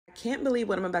can't believe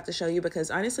what I'm about to show you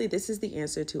because honestly, this is the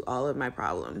answer to all of my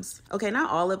problems. Okay, not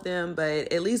all of them,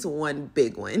 but at least one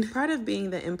big one. Part of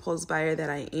being the impulse buyer that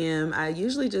I am, I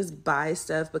usually just buy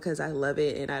stuff because I love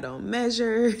it and I don't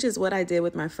measure, which is what I did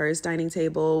with my first dining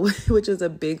table, which is a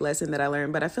big lesson that I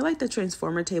learned. But I feel like the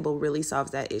transformer table really solves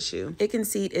that issue. It can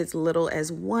seat as little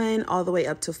as 1 all the way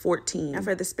up to 14. Now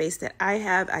for the space that I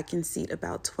have, I can seat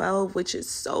about 12, which is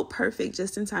so perfect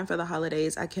just in time for the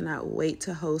holidays. I cannot wait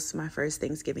to host my first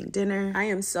Thanksgiving dinner. I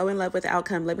am so in love with the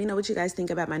outcome. Let me know what you guys think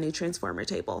about my new transformer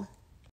table.